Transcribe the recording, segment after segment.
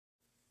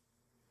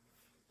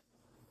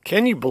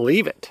Can you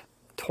believe it?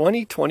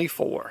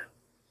 2024.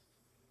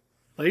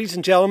 Ladies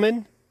and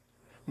gentlemen,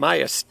 my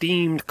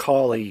esteemed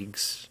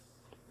colleagues,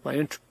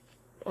 my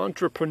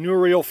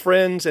entrepreneurial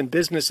friends and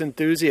business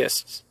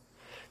enthusiasts,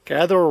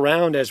 gather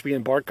around as we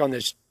embark on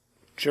this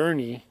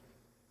journey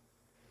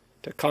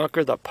to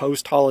conquer the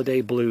post-holiday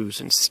blues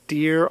and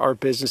steer our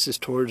businesses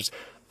towards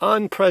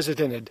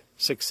unprecedented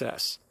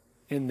success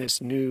in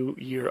this new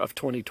year of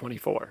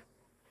 2024.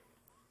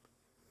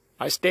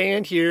 I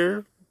stand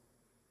here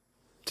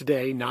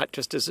today not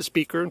just as a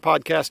speaker and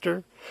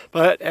podcaster,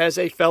 but as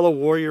a fellow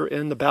warrior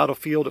in the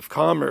battlefield of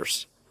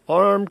commerce,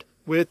 armed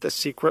with a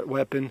secret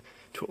weapon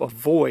to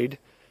avoid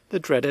the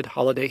dreaded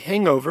holiday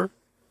hangover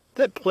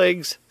that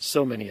plagues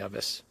so many of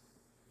us.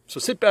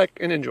 So sit back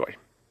and enjoy.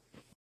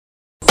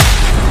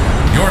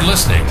 You're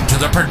listening to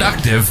the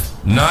Productive,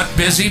 Not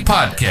Busy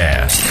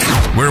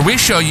podcast, where we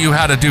show you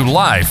how to do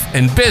life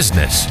and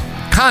business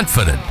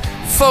confident,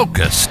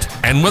 focused,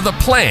 and with a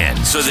plan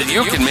so that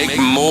you can make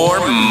more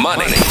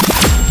money.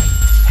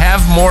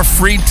 Have more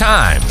free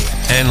time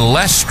and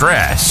less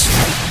stress.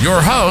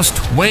 Your host,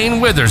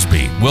 Wayne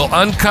Withersby, will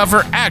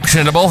uncover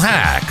actionable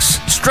hacks,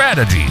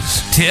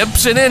 strategies,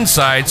 tips, and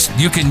insights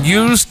you can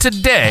use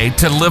today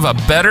to live a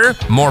better,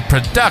 more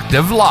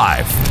productive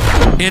life.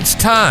 It's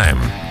time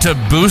to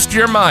boost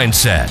your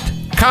mindset,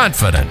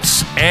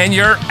 confidence, and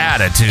your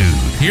attitude.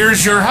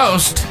 Here's your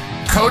host,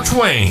 Coach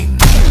Wayne.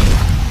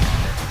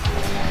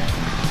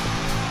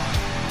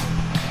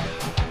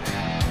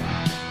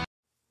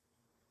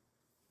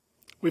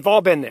 We've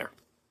all been there.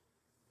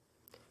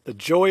 The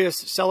joyous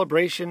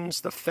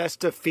celebrations, the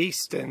festive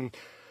feast, and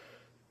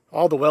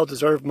all the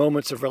well-deserved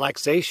moments of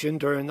relaxation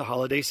during the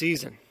holiday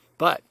season.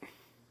 But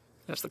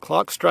as the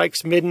clock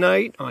strikes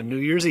midnight on New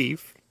Year's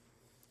Eve,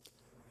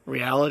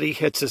 reality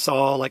hits us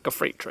all like a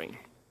freight train.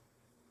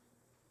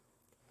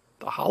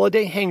 The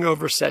holiday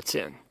hangover sets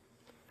in,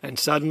 and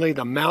suddenly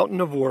the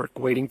mountain of work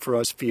waiting for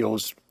us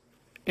feels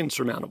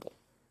insurmountable.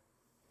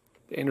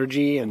 The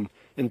energy and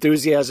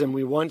enthusiasm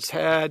we once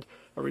had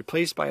are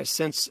replaced by a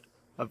sense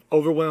of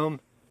overwhelm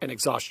and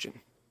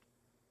exhaustion.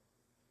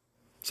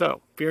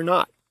 So, fear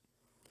not,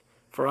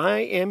 for I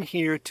am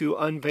here to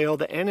unveil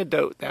the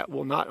antidote that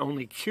will not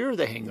only cure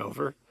the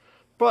hangover,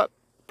 but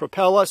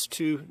propel us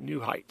to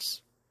new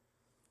heights.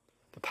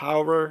 The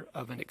power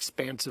of an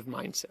expansive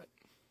mindset.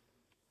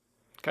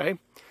 Okay?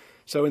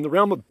 So in the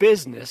realm of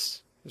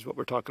business, is what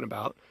we're talking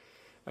about,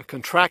 a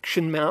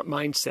contraction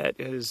mindset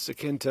is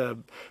akin to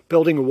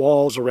building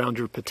walls around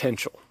your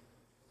potential.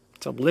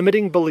 It's a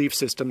limiting belief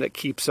system that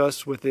keeps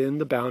us within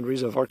the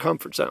boundaries of our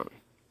comfort zone,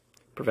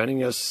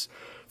 preventing us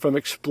from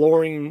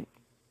exploring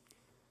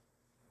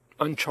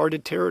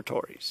uncharted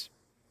territories.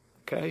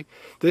 Okay?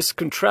 This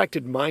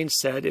contracted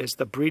mindset is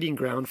the breeding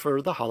ground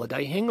for the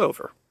holiday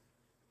hangover,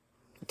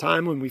 a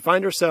time when we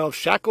find ourselves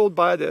shackled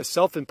by the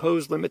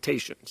self-imposed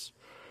limitations,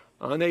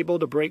 unable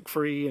to break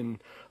free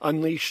and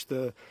unleash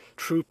the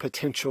true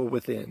potential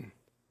within.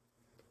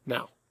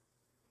 Now,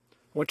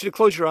 I want you to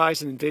close your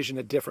eyes and envision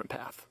a different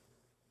path.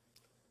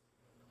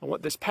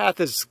 This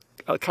path is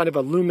kind of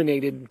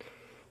illuminated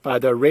by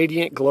the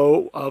radiant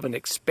glow of an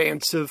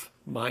expansive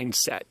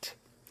mindset.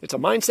 It's a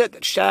mindset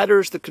that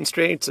shatters the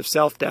constraints of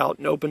self-doubt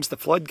and opens the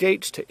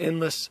floodgates to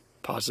endless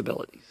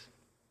possibilities.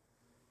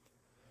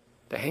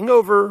 The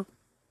hangover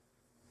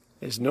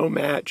is no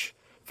match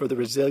for the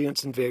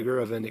resilience and vigor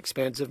of an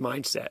expansive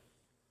mindset.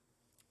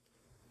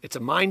 It's a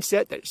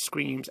mindset that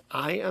screams,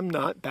 I am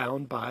not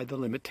bound by the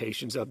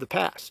limitations of the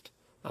past.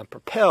 I'm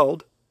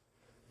propelled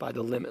by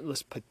the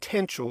limitless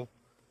potential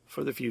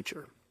for the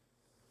future.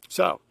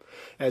 So,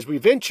 as we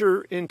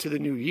venture into the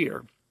new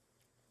year,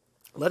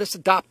 let us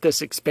adopt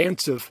this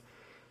expansive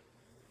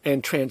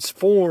and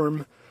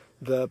transform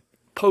the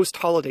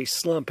post-holiday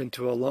slump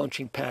into a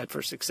launching pad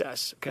for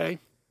success, okay?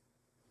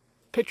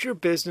 Picture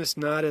business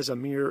not as a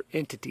mere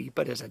entity,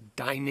 but as a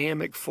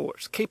dynamic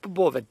force,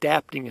 capable of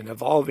adapting and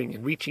evolving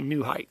and reaching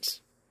new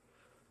heights.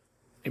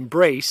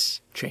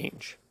 Embrace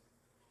change.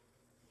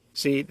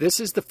 See, this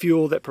is the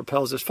fuel that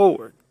propels us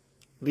forward,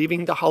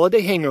 leaving the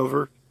holiday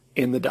hangover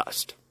in the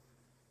dust.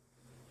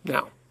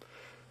 Now,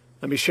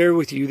 let me share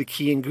with you the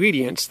key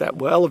ingredients that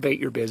will elevate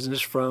your business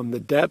from the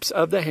depths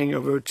of the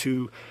hangover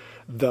to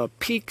the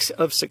peaks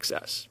of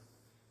success.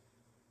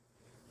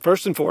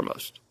 First and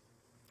foremost,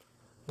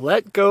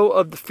 let go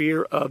of the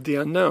fear of the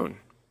unknown.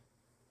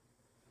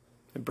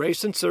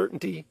 Embrace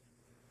uncertainty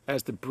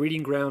as the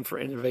breeding ground for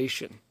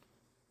innovation.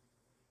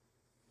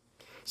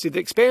 See, the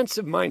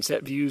expansive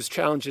mindset views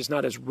challenges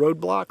not as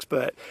roadblocks,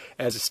 but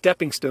as a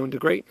stepping stone to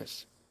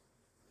greatness,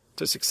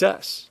 to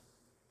success,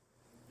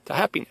 to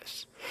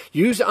happiness.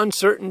 Use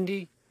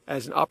uncertainty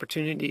as an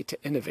opportunity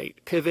to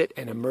innovate, pivot,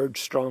 and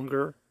emerge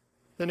stronger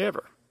than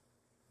ever.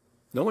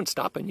 No one's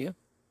stopping you.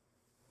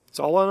 It's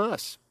all on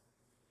us.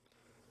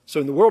 So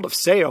in the world of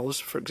sales,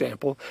 for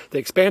example, the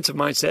expansive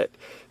mindset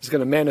is going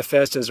to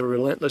manifest as a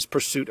relentless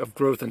pursuit of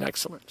growth and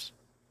excellence.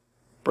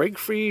 Break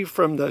free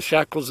from the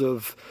shackles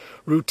of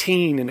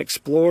routine and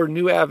explore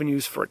new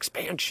avenues for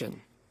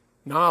expansion,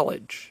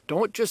 knowledge.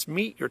 Don't just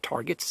meet your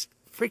targets,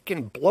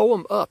 freaking blow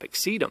them up,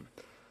 exceed them.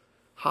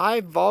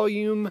 high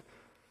volume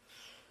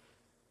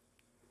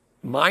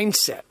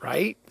mindset,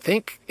 right?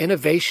 Think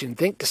innovation,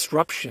 think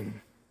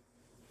disruption,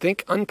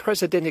 think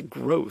unprecedented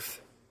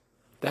growth.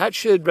 That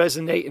should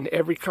resonate in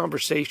every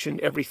conversation,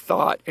 every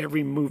thought,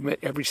 every movement,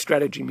 every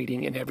strategy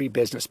meeting, and every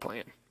business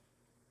plan.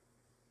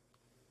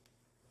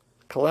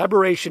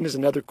 Collaboration is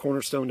another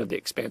cornerstone of the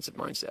expansive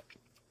mindset.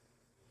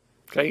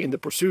 Okay, in the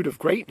pursuit of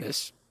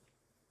greatness,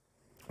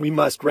 we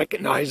must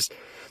recognize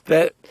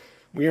that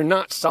we are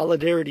not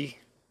solitary,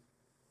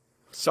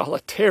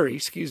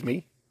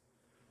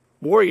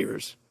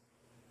 warriors,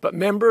 but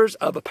members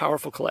of a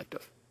powerful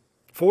collective.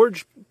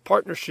 Forge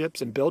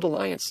partnerships and build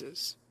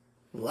alliances.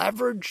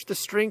 Leverage the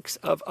strengths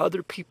of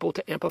other people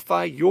to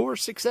amplify your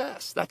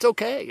success. That's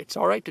okay. It's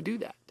all right to do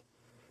that.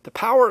 The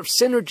power of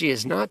synergy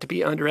is not to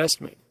be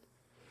underestimated.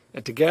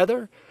 And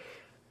together,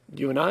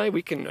 you and I,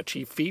 we can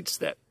achieve feats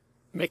that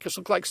make us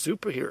look like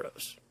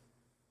superheroes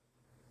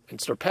and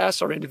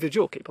surpass our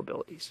individual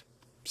capabilities.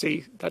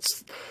 See,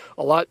 that's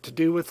a lot to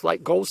do with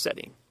like goal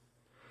setting.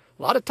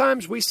 A lot of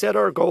times we set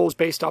our goals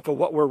based off of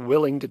what we're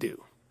willing to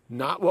do,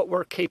 not what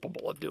we're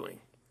capable of doing.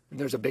 And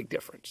there's a big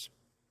difference.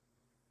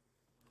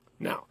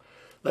 Now,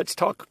 let's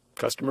talk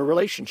customer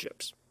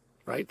relationships,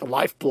 right? The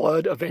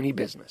lifeblood of any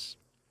business.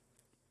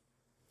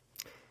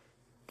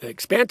 The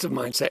expansive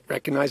mindset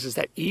recognizes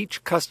that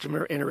each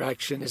customer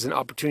interaction is an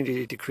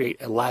opportunity to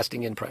create a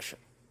lasting impression.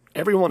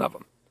 Every one of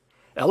them.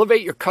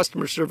 Elevate your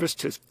customer service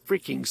to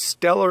freaking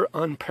stellar,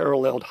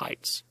 unparalleled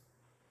heights.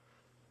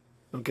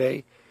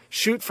 Okay?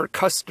 Shoot for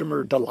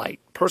customer delight,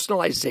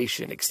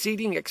 personalization,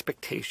 exceeding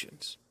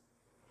expectations.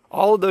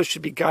 All of those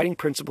should be guiding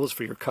principles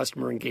for your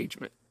customer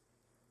engagement.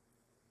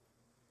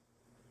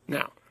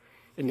 Now,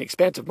 in the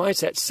expansive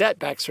mindset,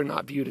 setbacks are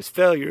not viewed as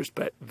failures,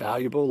 but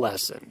valuable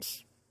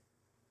lessons.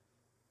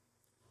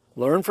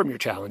 Learn from your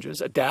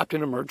challenges, adapt,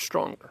 and emerge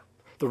stronger.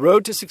 The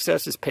road to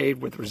success is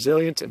paved with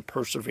resilience and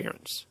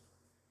perseverance.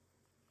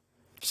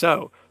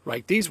 So,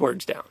 write these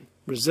words down.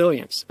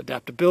 Resilience,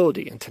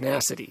 adaptability, and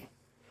tenacity.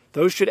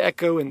 Those should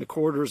echo in the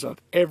corridors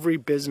of every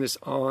business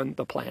on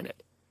the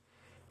planet.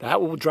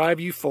 That will drive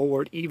you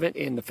forward even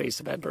in the face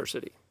of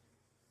adversity.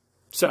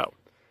 So,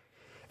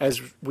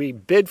 as we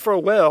bid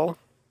farewell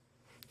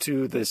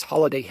to this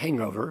holiday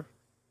hangover,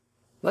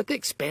 let the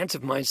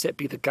expansive mindset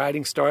be the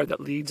guiding star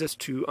that leads us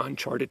to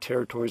uncharted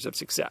territories of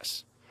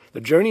success.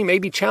 The journey may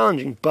be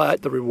challenging,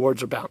 but the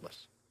rewards are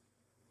boundless.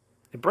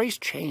 Embrace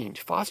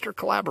change, foster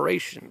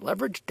collaboration,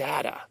 leverage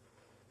data,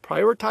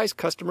 prioritize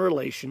customer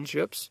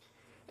relationships,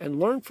 and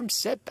learn from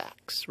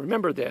setbacks.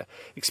 Remember, the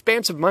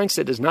expansive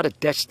mindset is not a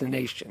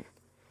destination,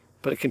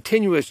 but a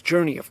continuous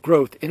journey of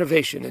growth,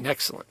 innovation, and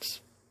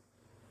excellence.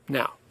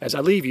 Now, as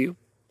I leave you,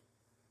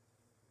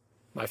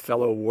 my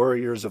fellow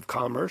warriors of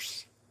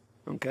commerce,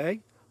 okay,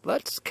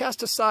 let's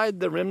cast aside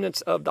the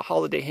remnants of the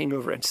holiday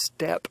hangover and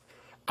step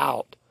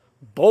out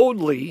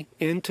boldly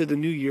into the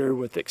new year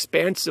with the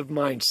expansive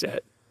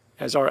mindset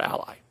as our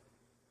ally.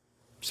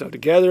 So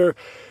together,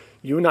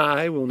 you and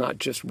I will not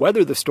just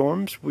weather the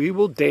storms, we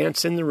will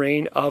dance in the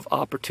rain of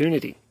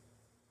opportunity.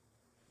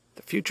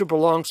 The future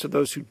belongs to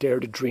those who dare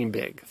to dream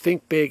big,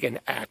 think big,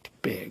 and act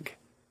big.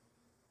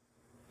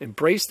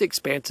 Embrace the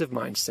expansive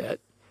mindset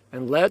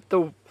and let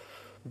the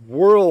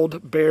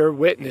world bear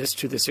witness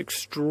to this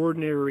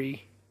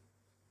extraordinary,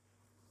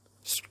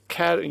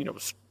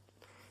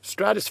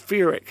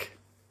 stratospheric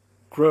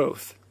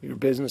growth your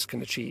business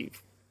can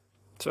achieve.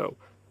 So,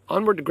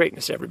 onward to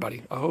greatness,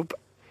 everybody. I hope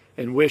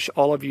and wish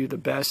all of you the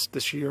best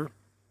this year.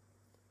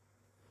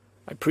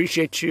 I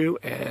appreciate you,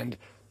 and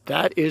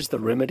that is the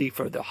remedy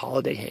for the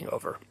holiday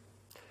hangover.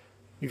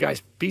 You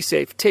guys be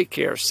safe, take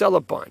care, sell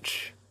a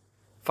bunch,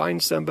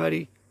 find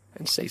somebody,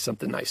 and say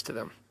something nice to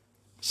them.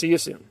 See you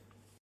soon.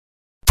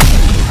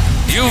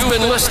 You've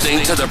been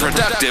listening to the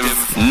Productive,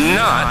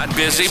 Not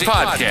Busy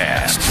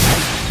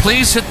podcast.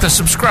 Please hit the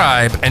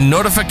subscribe and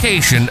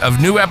notification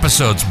of new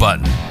episodes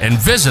button and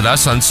visit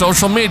us on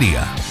social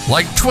media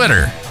like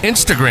Twitter,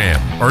 Instagram,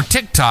 or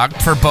TikTok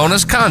for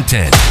bonus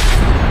content.